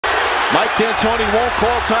Mike D'Antoni won't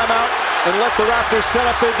call timeout and let the Raptors set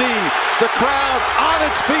up their D. The crowd on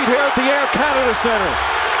its feet here at the Air Canada Center.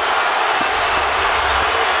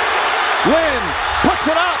 Lin puts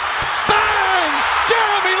it up. Bang!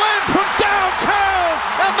 Jeremy Lin from downtown,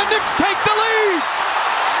 and the Knicks take the lead.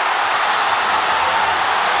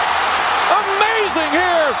 Amazing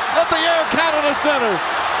here at the Air Canada Center.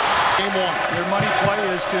 Game one. Their money play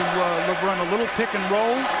is to run a little pick and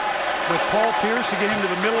roll with Paul Pierce to get him to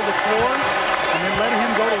the middle of the floor and then let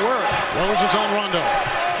him go to work. Rose is on Rondo.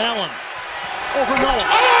 Allen over Noah.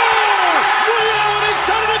 Oh! Ray Allen has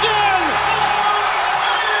done it again!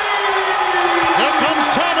 Here comes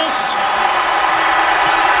Thomas.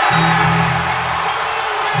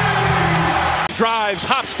 Drives,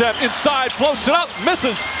 hop step, inside, floats it up,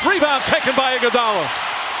 misses. Rebound taken by Iguodala.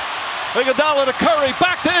 Iguodala to Curry,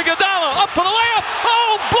 back to Iguodala, up for the layup.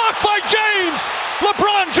 Oh, blocked by James.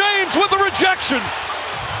 LeBron James with the rejection.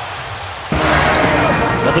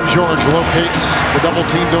 Evan George locates the double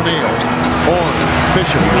team O'Neal. Horn,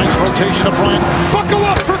 Fisher, nice rotation of Bryant. Buckle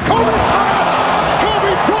up for Kobe Bryant.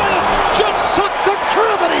 Kobe Bryant just sucked the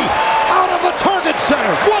gravity out of the target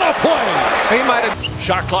center. What a play. He might have.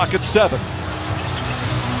 Shot clock at 7.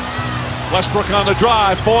 Westbrook on the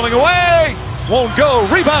drive, falling away. Won't go.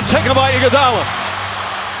 Rebound taken by Iguodala.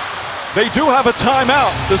 They do have a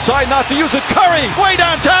timeout. Decide not to use it. Curry, way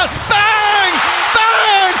downtown. Bang!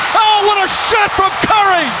 Bang! Oh, what a shot from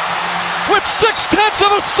Curry! With 0.6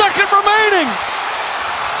 of a second remaining.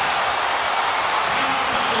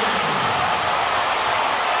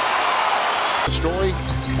 Story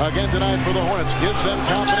again tonight for the Hornets. Gives them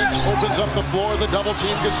confidence. Opens up the floor. The double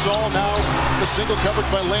team Gasol. Now the single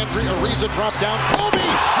coverage by Landry. Ariza drop down. Kobe!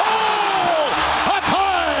 Oh! Up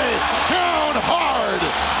high! Down hard!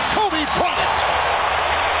 Kobe Bryant!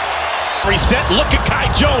 Reset. Look at Kai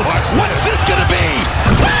Jones. What's this gonna be?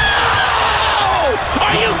 Oh!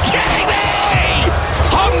 Are you kidding me?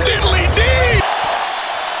 Hum-diddly-dee!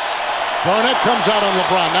 Garnett comes out on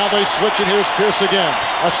LeBron. Now they switch it. Here's Pierce again.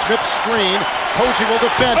 A Smith screen. Posey will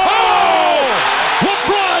defend. Oh!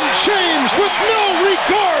 LeBron James with no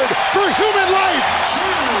regard for human life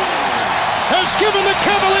has given the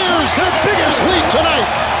Cavaliers their biggest lead tonight.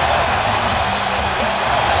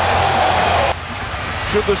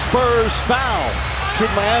 Should the Spurs foul?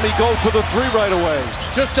 Should Miami go for the 3 right away?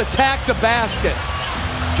 Just attack the basket.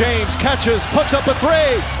 James catches, puts up a 3.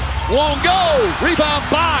 Won't go. Rebound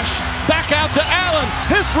Bosh. Back out to Allen.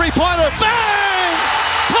 His 3-pointer. Bang!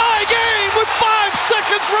 Tie game with 5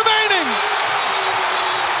 seconds remaining.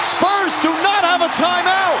 Spurs do not have a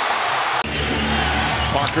timeout.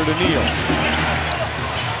 Parker to Neal.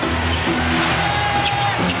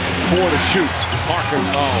 4 to shoot. Parker,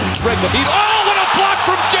 spread the heat. Oh, what a block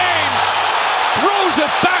from James! Throws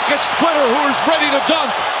it back at Splitter, who is ready to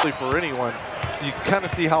dunk. For anyone, so you kind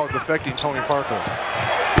of see how it's affecting Tony Parker.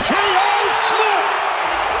 J.R. Smith!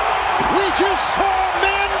 We just saw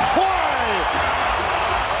men fly!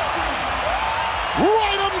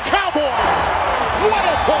 Ride 'em, Cowboy! What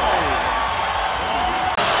a play!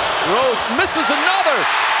 Rose misses another.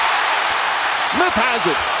 Smith has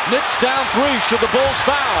it. Knicks down 3. Should the Bulls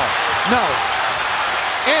foul? No.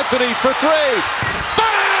 Anthony for 3.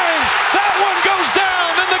 Bang! That one goes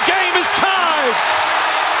down, and the game is tied.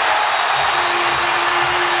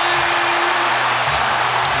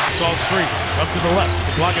 All screen up to the left.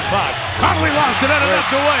 The clock at 5. Conley lost it out and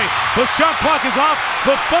left away. The shot clock is off.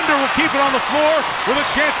 The Thunder will keep it on the floor with a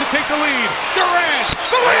chance to take the lead. Durant,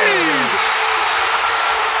 the lead!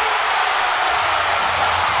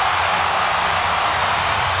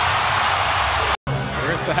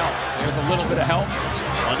 There's the help. There's a little bit of help.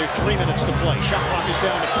 Under 3 minutes to play. Shot clock is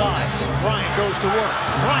down to 5. Bryant goes to work.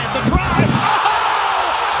 Bryant the drive.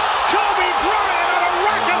 Oh! Kobe Bryant on a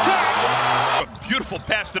rack attack. Beautiful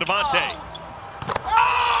pass to Devontae.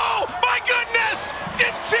 Oh, my goodness!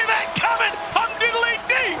 Didn't see that coming!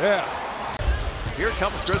 Hum-diddly-dee! Yeah. Here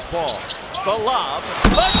comes Chris Paul. The lob.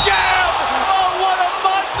 The jam! Oh, what a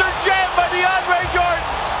monster jam by DeAndre Jordan!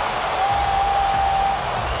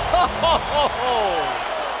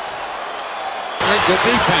 Very good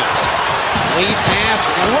defense. Lead pass.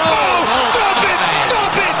 Oh, stop it!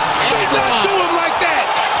 Stop it! Do not do him like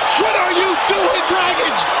that! What are you doing,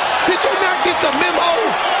 Dragons? Did you not get the memo?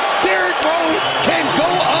 Derrick Rose can go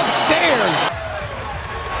upstairs.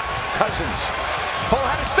 Cousins. Paul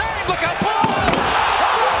had to stay. Look out, Paul!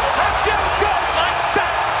 If you don't like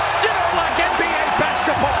that, you don't like NBA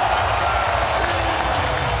basketball.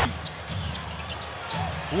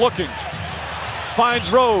 Looking.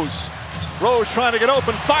 Finds Rose. Rose trying to get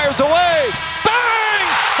open. Fires away. Bang!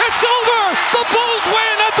 It's over! The Bulls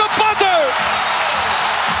win at the buzzer!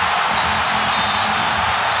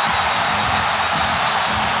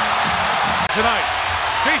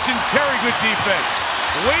 Jason Terry, good defense.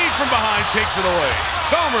 Wade from behind takes it away.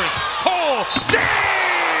 Chalmers, Cole, James!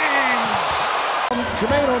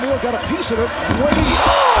 Jermaine O'Neal got a piece of it. Wade,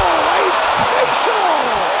 a facial!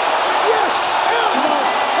 Yes, and a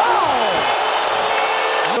foul!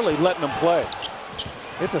 Really letting him play.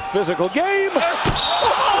 It's a physical game. Oh,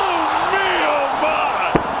 me, oh,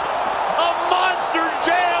 my! A monster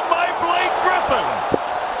jam by Blake Griffin.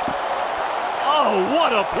 Oh,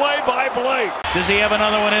 what a play by Blake. Does he have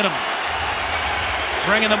another one in him?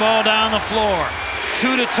 Bringing the ball down the floor.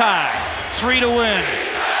 2 to tie, 3 to win.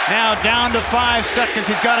 Now down to 5 seconds.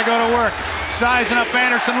 He's got to go to work. Sizing up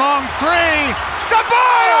Anderson. Long 3. The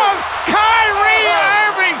bottom! Kyrie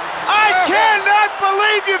Irving! I cannot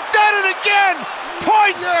believe you've done it again!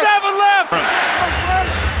 0.7 left!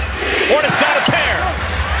 Hornets down a pair.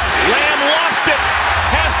 Lamb lost it.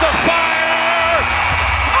 Has to fire.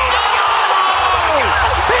 Oh!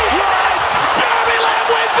 What? Jeremy Lamb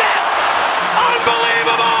wins it!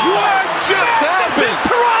 Unbelievable! What just happened?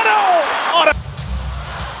 Toronto!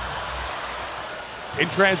 In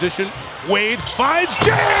transition, Wade finds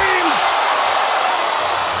James!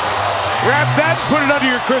 Grab that and put it under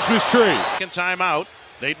your Christmas tree. Second timeout.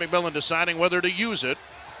 Nate McMillan deciding whether to use it.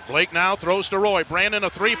 Blake now throws to Roy. Brandon, a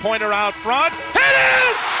three-pointer out front. Hit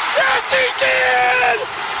it! Yes, he did!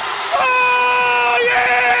 Oh,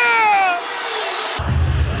 yeah!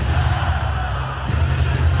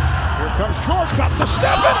 Here comes George, got the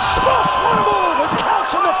step and stuffs one move and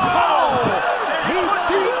counts on the foul. He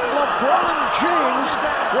beat LeBron James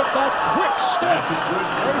with that quick step.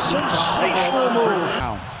 A sensational move.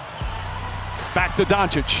 Back to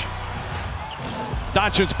Doncic.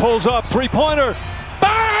 Doncic pulls up, three-pointer.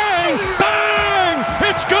 Bang! Bang!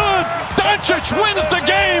 It's good! Doncic wins the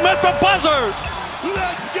game at the buzzer!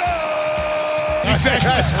 Let's go!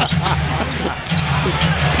 Exactly.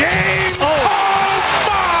 James! Oh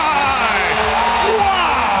my!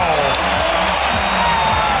 Wow!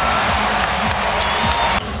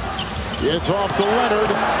 It's off to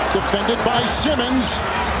Leonard, defended by Simmons.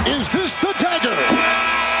 Is this the dagger?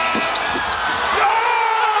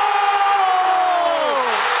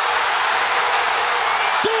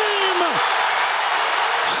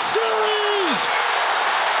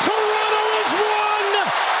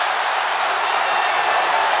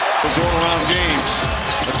 All-around games.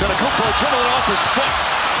 Antetokounmpo dribbling off his foot.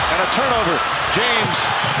 And a turnover. James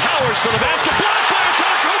powers to the basket. Blocked by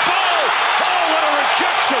Antetokounmpo! Oh, what a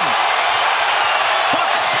rejection!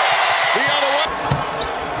 Bucks the other way.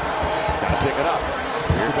 Gotta pick it up.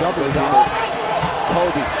 Here comes Donald.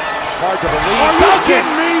 Kobe. Hard to believe. Are you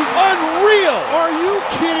kidding me? Unreal! Are you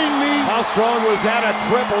kidding me? How strong was that? A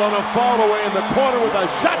triple on a fall away in the corner with a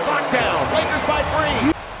shot clock down. Lakers by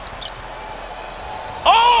 3.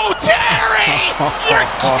 Oh, Terry! You're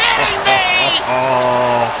kidding me!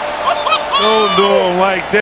 Don't do him like that.